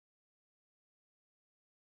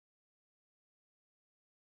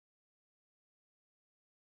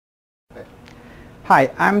Hi,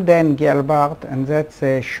 I'm Dan Gelbart, and that's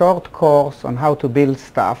a short course on how to build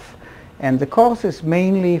stuff. And the course is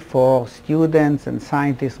mainly for students and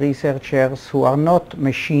scientists, researchers who are not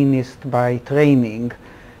machinists by training,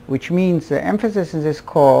 which means the emphasis in this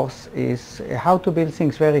course is how to build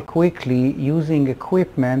things very quickly using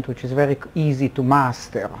equipment which is very easy to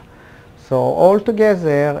master. So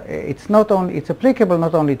altogether, it's applicable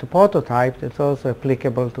not only to prototypes, it's also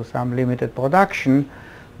applicable to some limited production.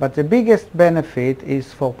 But the biggest benefit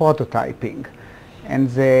is for prototyping. And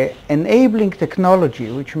the enabling technology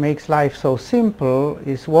which makes life so simple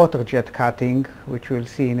is water jet cutting, which we'll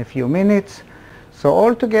see in a few minutes. So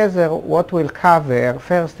altogether, what we'll cover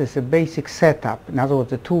first is a basic setup. In other words,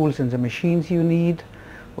 the tools and the machines you need.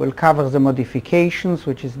 We'll cover the modifications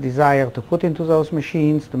which is desired to put into those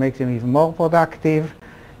machines to make them even more productive.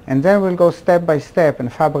 And then we'll go step by step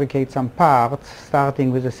and fabricate some parts,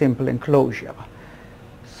 starting with a simple enclosure.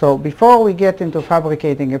 So before we get into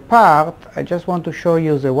fabricating a part, I just want to show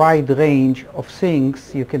you the wide range of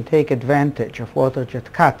things you can take advantage of water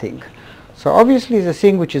jet cutting. So obviously the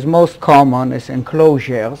thing which is most common is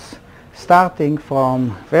enclosures, starting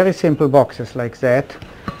from very simple boxes like that.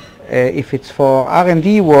 If it's for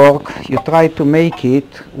R&D work, you try to make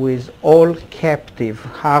it with all captive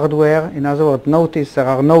hardware. In other words, notice there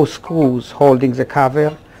are no screws holding the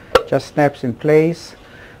cover, just snaps in place.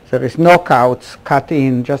 There is knockouts cut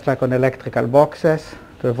in just like on electrical boxes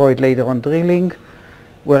to avoid later on drilling.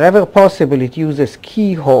 Wherever possible, it uses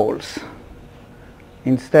keyholes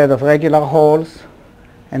instead of regular holes.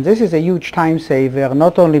 And this is a huge time saver,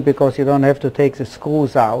 not only because you don't have to take the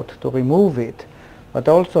screws out to remove it, but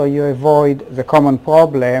also you avoid the common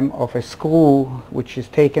problem of a screw which is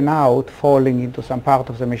taken out falling into some part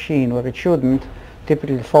of the machine where it shouldn't,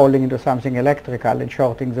 typically falling into something electrical and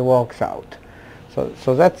shorting the works out.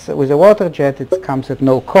 So that's, with a water jet, it comes at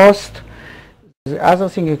no cost. The other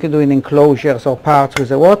thing you can do in enclosures or parts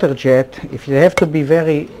with a water jet, if you have to be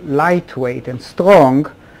very lightweight and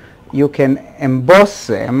strong, you can emboss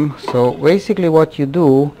them. So basically what you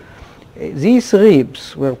do, these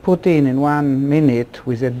ribs were put in 1 minute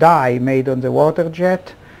with a die made on the water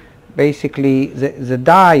jet. Basically the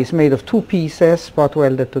die is made of 2 pieces, spot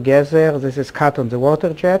welded together. This is cut on the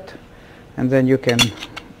water jet, and then you can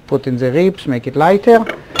put in the ribs, make it lighter.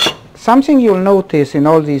 Something you'll notice in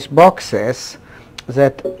all these boxes,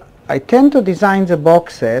 that I tend to design the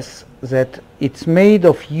boxes that it's made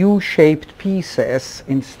of U-shaped pieces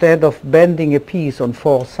instead of bending a piece on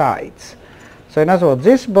 4 sides. So in other words,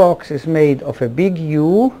 this box is made of a big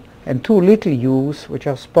U and 2 little U's which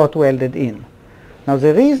are spot welded in. Now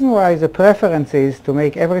the reason why the preference is to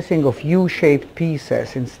make everything of U-shaped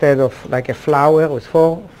pieces instead of like a flower with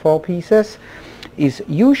four pieces is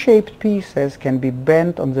U-shaped pieces can be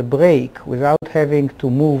bent on the brake without having to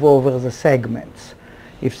move over the segments.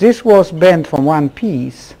 If this was bent from 1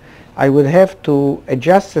 piece, I would have to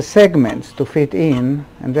adjust the segments to fit in,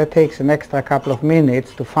 and that takes an extra couple of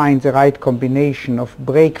minutes to find the right combination of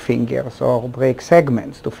brake fingers or brake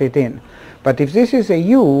segments to fit in. But if this is a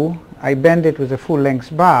U, I bend it with a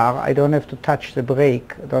full-length bar, I don't have to touch the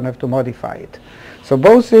brake, I don't have to modify it. So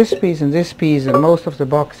both this piece and most of the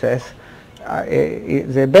boxes,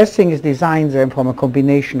 the best thing is design them from a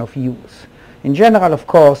combination of U's. In general, of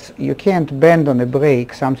course, you can't bend on a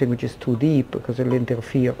brake something which is too deep because it will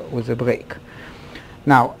interfere with the brake.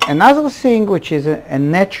 Now, another thing which is a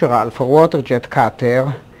natural for water jet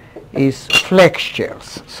cutter is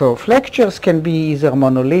flexures. So flexures can be either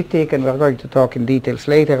monolithic, and we're going to talk in details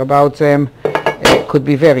later about them. It could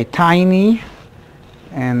be very tiny,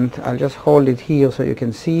 and I'll just hold it here so you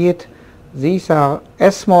can see it. These are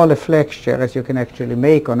as small a flexure as you can actually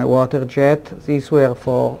make on a water jet. These were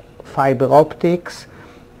for fiber optics,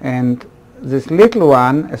 and this little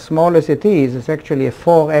one, as small as it is actually a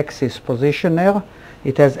 4-axis positioner.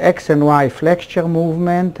 It has X and Y flexure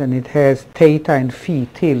movement, and it has theta and phi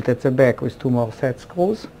tilt at the back with 2 more set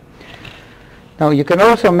screws. Now you can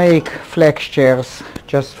also make flexures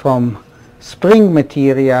just from spring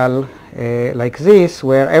material like this,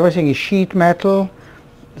 where everything is sheet metal.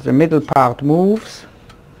 The middle part moves,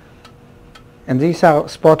 and these are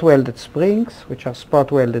spot welded springs which are spot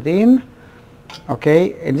welded in.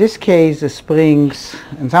 Okay, in this case the springs,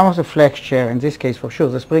 and some of the flexure, in this case for sure,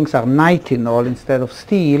 the springs are nitinol instead of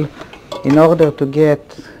steel in order to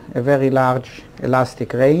get a very large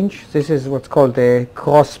elastic range. This is what's called a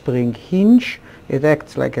cross spring hinge. It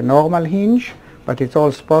acts like a normal hinge, but it's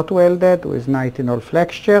all spot welded with nitinol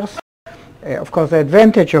flexures. Of course, the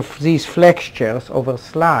advantage of these flexures over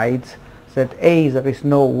slides is that A, there is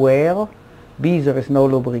no wear, B, there is no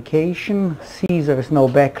lubrication, C, there is no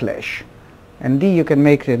backlash. And D you can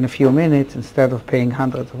make it in a few minutes instead of paying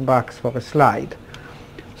hundreds of bucks for a slide.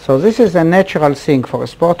 So this is a natural thing for a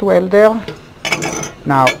spot welder.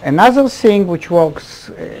 Now another thing which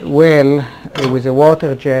works well with a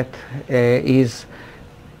water jet is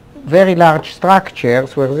very large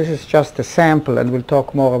structures, where this is just a sample, and we'll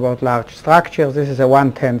talk more about large structures. This is a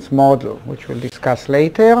 1/10 model, which we'll discuss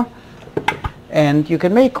later. And you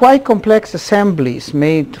can make quite complex assemblies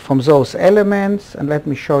made from those elements, and let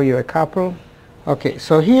me show you a couple. Okay,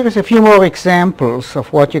 so here is a few more examples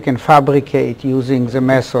of what you can fabricate using the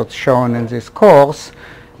methods shown in this course.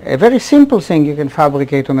 A very simple thing you can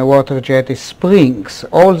fabricate on a water jet is springs,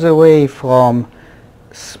 all the way from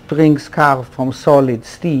springs carved from solid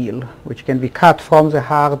steel, which can be cut from the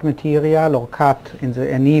hard material or cut in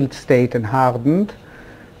the annealed state and hardened.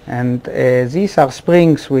 And these are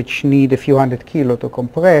springs which need a few hundred kilo to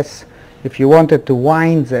compress. If you wanted to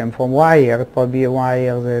wind them from wire, it would be a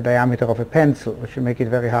wire the diameter of a pencil, which will make it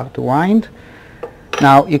very hard to wind.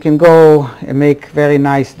 Now you can go and make very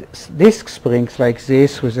nice disc springs like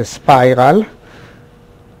this with a spiral.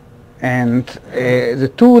 And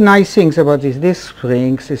the two nice things about these disc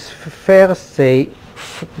springs is first they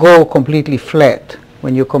go completely flat.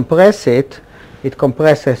 When you compress it, it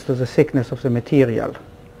compresses to the thickness of the material.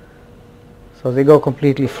 So they go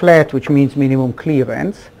completely flat, which means minimum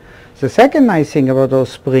clearance. The second nice thing about those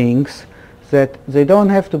springs is that they don't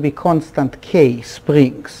have to be constant K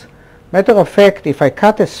springs. Matter of fact, if I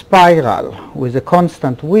cut a spiral with a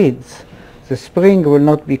constant width, the spring will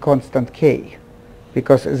not be constant K,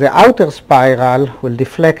 because the outer spiral will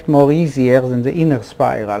deflect more easier than the inner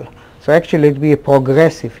spiral. So actually it would be a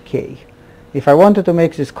progressive K. If I wanted to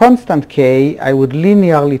make this constant K, I would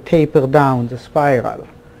linearly taper down the spiral.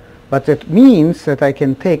 But that means that I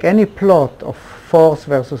can take any plot of force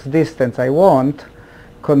versus distance I want,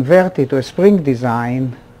 convert it to a spring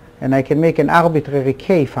design, and I can make an arbitrary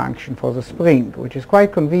K function for the spring, which is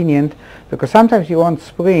quite convenient because sometimes you want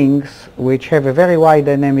springs which have a very wide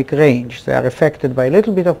dynamic range. They are affected by a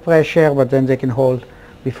little bit of pressure, but then they can hold,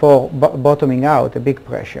 before bottoming out, a big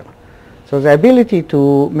pressure. So the ability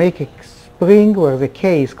to make a spring where the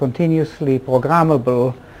K is continuously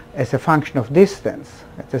programmable as a function of distance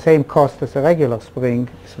at the same cost as a regular spring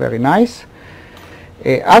is very nice.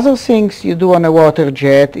 Other things you do on a water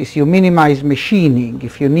jet is you minimize machining.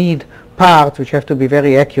 If you need parts which have to be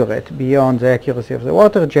very accurate beyond the accuracy of the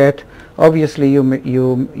water jet, obviously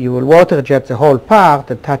you will water jet the whole part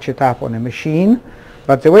and touch it up on a machine.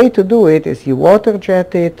 But the way to do it is you water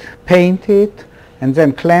jet it, paint it, and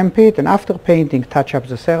then clamp it, and after painting touch up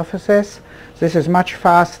the surfaces. This is much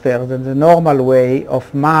faster than the normal way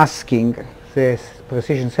of masking the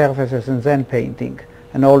precision surfaces and then painting,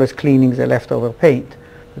 and always cleaning the leftover paint.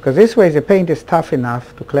 Because this way the paint is tough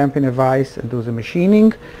enough to clamp in a vise and do the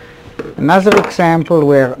machining. Another example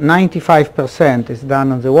where 95% is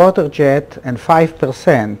done on the water jet and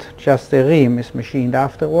 5%, just the rim, is machined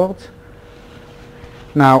afterwards.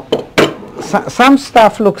 Now, some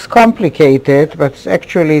stuff looks complicated, but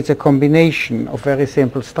actually it's a combination of very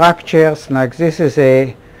simple structures. Like this is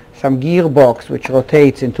some gearbox which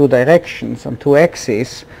rotates in two directions on two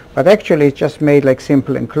axes, but actually it's just made like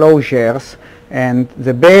simple enclosures, and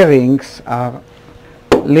the bearings are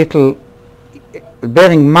little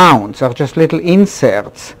bearing mounts, are just little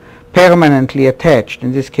inserts permanently attached,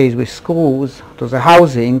 in this case with screws, to the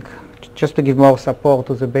housing, just to give more support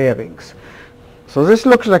to the bearings. So this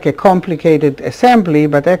looks like a complicated assembly,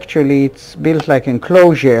 but actually it's built like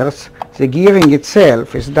enclosures. The gearing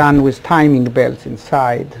itself is done with timing belts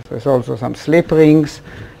inside. There's also some slip rings.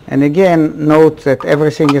 And again, note that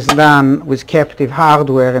everything is done with captive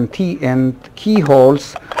hardware and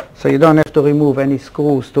keyholes, so you don't have to remove any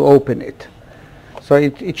screws to open it. So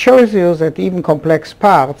it shows you that even complex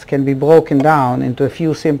parts can be broken down into a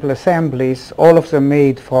few simple assemblies, all of them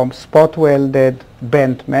made from spot welded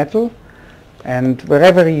bent metal. And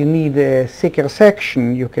wherever you need a thicker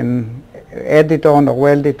section, you can add it on or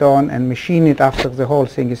weld it on and machine it after the whole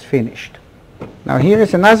thing is finished. Now here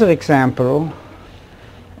is another example.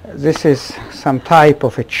 This is some type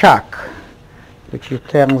of a chuck, which you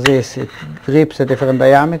turn this, it grips at different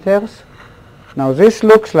diameters. Now this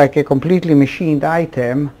looks like a completely machined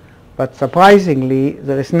item, but surprisingly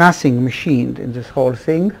there is nothing machined in this whole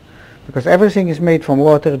thing, because everything is made from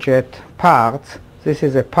water jet parts. This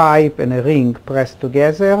is a pipe and a ring pressed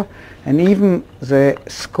together, and even the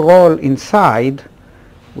scroll inside,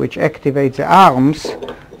 which activates the arms,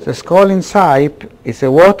 the scroll inside is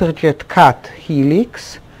a water jet cut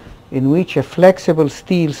helix in which a flexible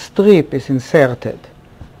steel strip is inserted.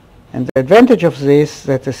 And the advantage of this is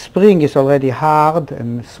that the spring is already hard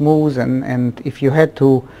and smooth, and if you had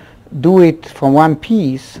to do it from one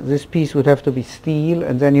piece, this piece would have to be steel,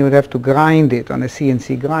 and then you would have to grind it on a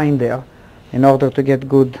CNC grinder in order to get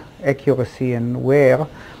good accuracy and wear.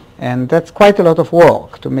 And that's quite a lot of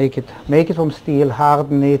work to make it from steel,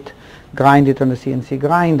 harden it, grind it on a CNC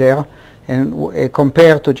grinder, and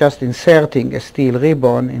compared to just inserting a steel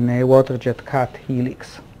ribbon in a water jet cut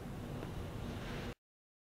helix.